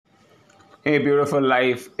Hey, beautiful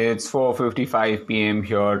life. It's 4:55 p.m.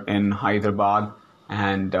 here in Hyderabad,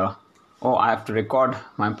 and I have to record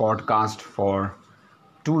my podcast for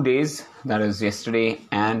 2 days. That is yesterday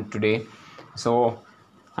and today. So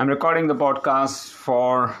I'm recording the podcast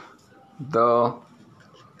for the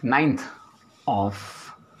 9th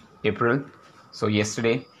of April. So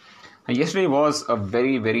yesterday. Yesterday was a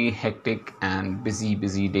very, very hectic and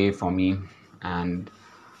busy day for me, and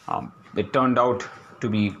it turned out to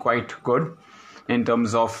be quite good in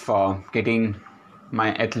terms of getting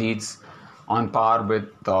my athletes on par with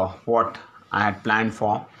what I had planned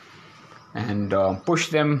for, and push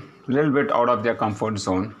them a little bit out of their comfort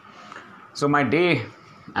zone. So my day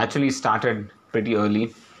actually started pretty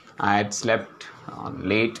early. I had slept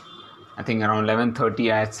late. I think around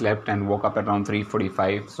 11:30 I had slept and woke up around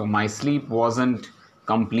 3:45. So my sleep wasn't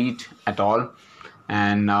complete at all,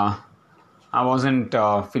 and I wasn't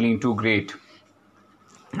feeling too great.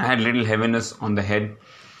 I had little heaviness on the head,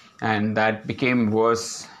 and that became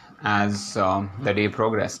worse as the day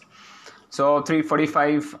progressed. So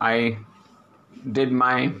 3:45 I did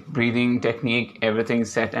my breathing technique, everything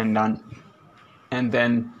set and done, and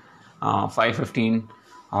then 5:15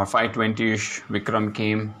 or 5:20ish Vikram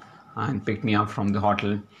came and picked me up from the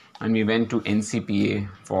hotel, and we went to NCPA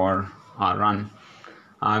for our run.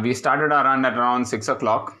 We started our run at around 6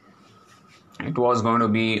 o'clock. It was going to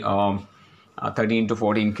be a 13 to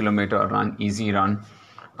 14 kilometer run, easy run.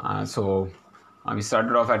 So we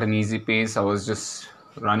started off at an easy pace. I was just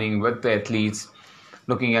running with the athletes,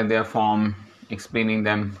 looking at their form, explaining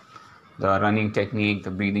them the running technique,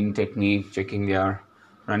 the breathing technique, checking their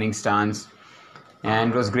running stance.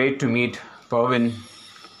 And it was great to meet Pervin,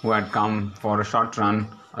 who had come for a short run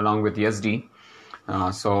along with Yasdi.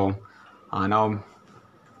 Now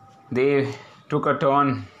they took a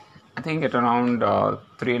turn, I think at around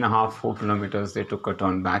 3.5-4 kilometers, they took a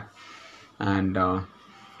turn back. And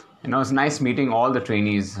it was nice meeting all the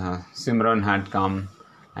trainees. Simran had come,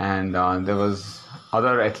 and there was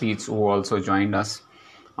other athletes who also joined us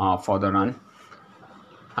for the run.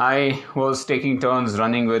 I was taking turns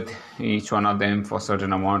running with each one of them for a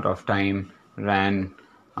certain amount of time. Ran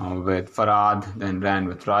with Farad, then ran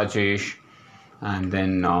with Rajesh, and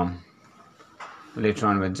then later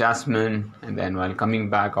on with Jasmine, and then while coming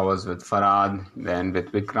back I was with Farad, then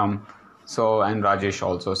with Vikram, and Rajesh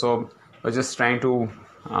also. So I was just trying to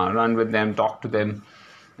run with them, talk to them,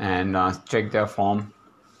 and check their form.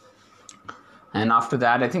 And after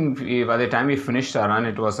that, I think by the time we finished our run,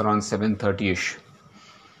 it was around 7:30ish.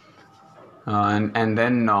 And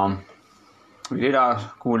then we did our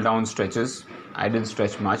cool down stretches. I didn't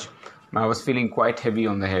stretch much. I was feeling quite heavy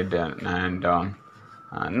on the head and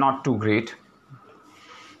not too great.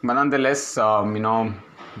 But nonetheless,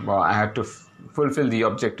 I had to fulfill the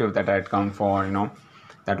objective that I had come for.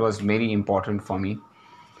 That was very important for me.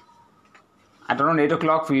 At around 8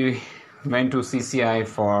 o'clock, we went to CCI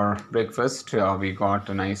for breakfast. We got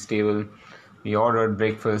a nice table. We ordered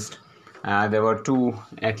breakfast. There were two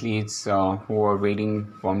athletes who were waiting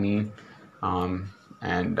for me,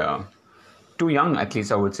 and two young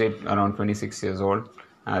athletes, I would say, around 26 years old.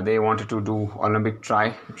 They wanted to do Olympic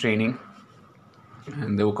training,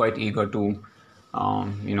 and they were quite eager to,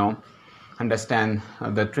 understand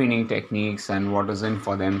the training techniques and what is in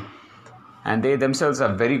for them. And they themselves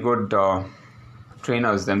are very good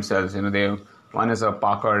trainers themselves. One is a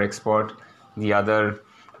Parkour expert, the other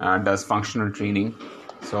does functional training.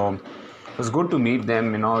 So it was good to meet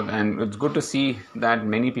them, and it's good to see that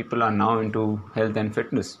many people are now into health and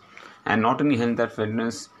fitness, and not only health and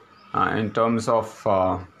fitness in terms of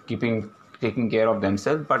taking care of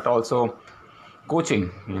themselves, but also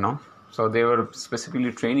coaching. So they were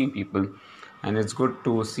specifically training people, and it's good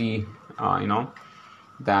to see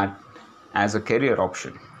that as a career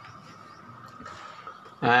option.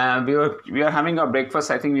 We were having our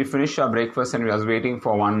breakfast. I think we finished our breakfast, and we was waiting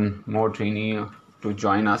for one more trainee to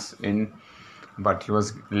join us in, but he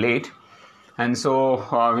was late, and so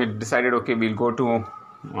we decided, okay, we'll go to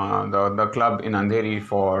the club in Andheri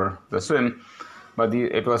for the swim, but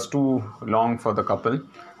it was too long for the couple.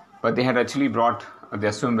 But they had actually brought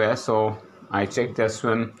their swimwear, so I checked their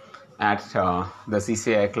swim at the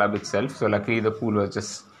CCI club itself. So luckily the pool was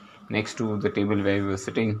just next to the table where we were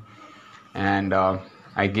sitting, and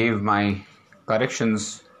I gave my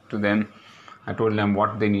corrections to them. I told them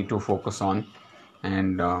what they need to focus on,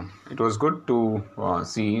 and it was good to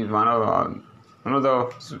see one of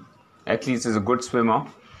the athletes is a good swimmer.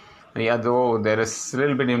 Though there is a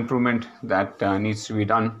little bit improvement that needs to be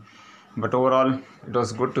done, but overall it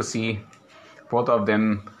was good to see both of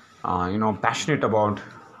them passionate about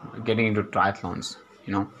getting into triathlons.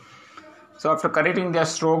 So after correcting their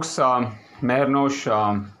strokes, Mernosh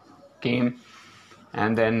came,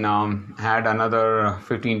 and then had another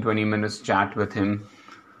 15-20 minutes chat with him.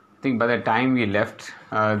 I think by the time we left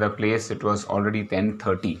the place, it was already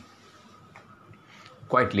 10:30,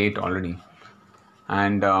 quite late already.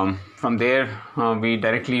 And from there, we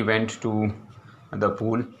directly went to the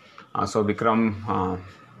pool. So Vikram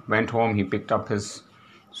went home, he picked up his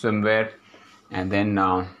swimwear, and then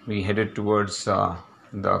we headed towards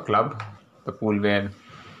the club, the pool where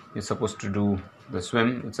we're supposed to do the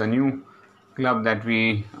swim. It's a new club that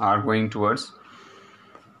we are going towards.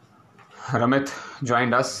 Ramit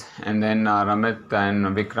joined us, and then Ramit and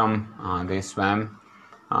Vikram, they swam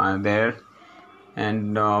there,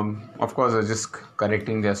 and of course I was just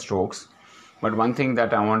correcting their strokes. But one thing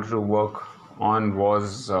that I wanted to work on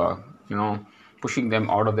was pushing them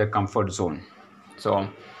out of their comfort zone. So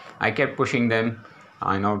I kept pushing them,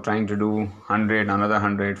 trying to do 100, another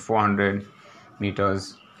 100, 400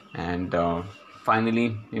 meters, and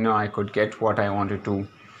finally, I could get what I wanted to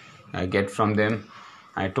get from them.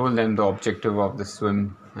 I told them the objective of the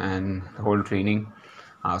swim and the whole training.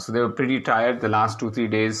 So they were pretty tired. The last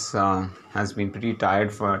 2-3 days has been pretty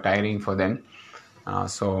tiring for them.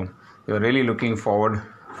 So they were really looking forward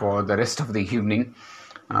for the rest of the evening,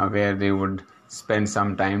 where they would spend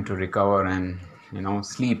some time to recover and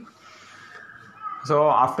sleep.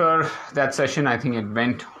 So after that session, I think it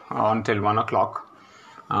went on till 1 o'clock.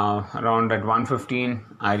 Around at 1:15,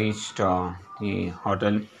 I reached the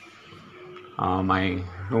hotel, my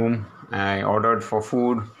room. I ordered for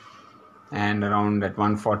food, and around at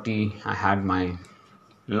 1:40, I had my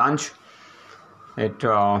lunch. By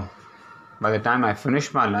the time I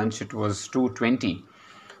finished my lunch, it was 2:20.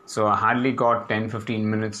 So I hardly got 10-15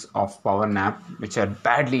 minutes of power nap, which I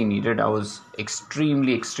badly needed. I was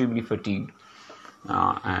extremely fatigued,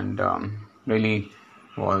 and really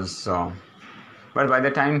was... but by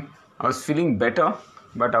the time I was feeling better,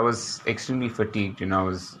 but I was extremely fatigued. I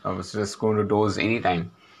was just going to doze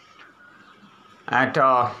anytime. At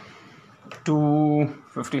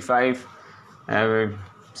 2:55, I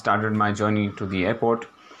started my journey to the airport.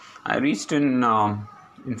 I reached in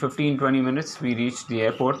 15-20 minutes. We reached the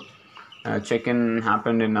airport. Check-in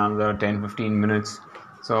happened in another 10-15 minutes.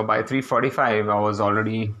 So by 3:45, I was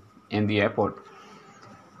already in the airport.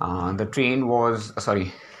 The train was...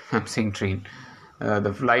 Sorry, I'm saying train.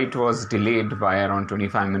 The flight was delayed by around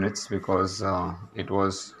 25 minutes because it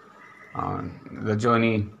was the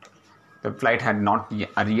journey. The flight had not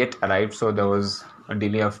yet arrived, so there was a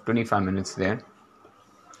delay of 25 minutes there.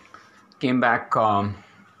 Came back...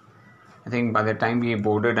 I think by the time we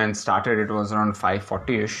boarded and started, it was around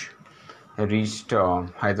 5:40ish. I reached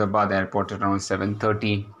Hyderabad airport at around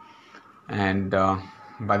 7:30, and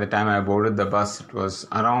by the time I boarded the bus, it was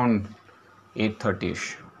around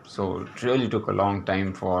 8:30ish. So it really took a long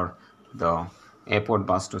time for the airport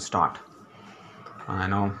bus to start.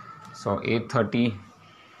 So 8:30.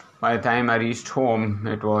 By the time I reached home,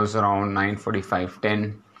 it was around 9:45,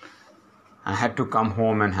 10. I had to come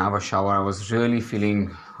home and have a shower. I was really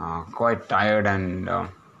feeling quite tired and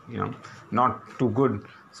not too good.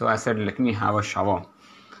 So I said, let me have a shower,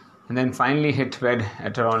 and then finally hit bed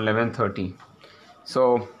at around 11:30.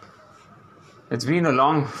 So it's been a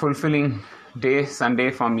long, fulfilling day, Sunday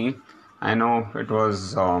for me. I know it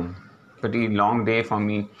was pretty long day for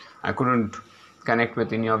me. I couldn't connect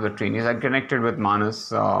with any of the trainees. I connected with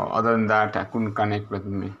Manas. Other than that, I couldn't connect with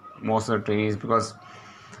most of the trainees because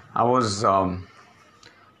I was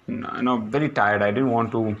very tired. I didn't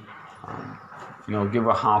want to give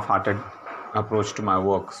a half-hearted approach to my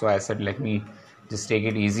work. So I said, let me just take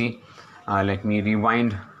it easy. Let me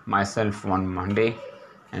rewind myself one Monday,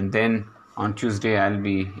 and then on Tuesday I'll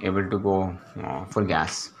be able to go full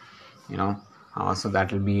gas. So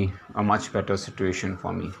that will be a much better situation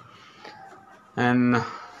for me. And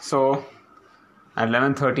so at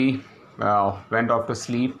 11:30 went off to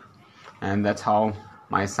sleep, and that's how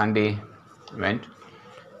my Sunday went.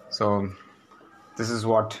 So this is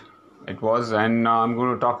what it was, and I'm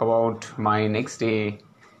going to talk about my next day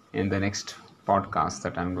in the next podcast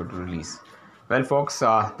that I'm going to release. Well, folks,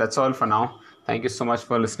 that's all for now. Thank you so much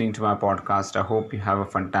for listening to my podcast. I hope you have a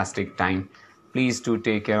fantastic time. Please do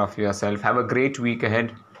take care of yourself. Have a great week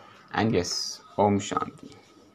ahead, and yes, Om Shanti.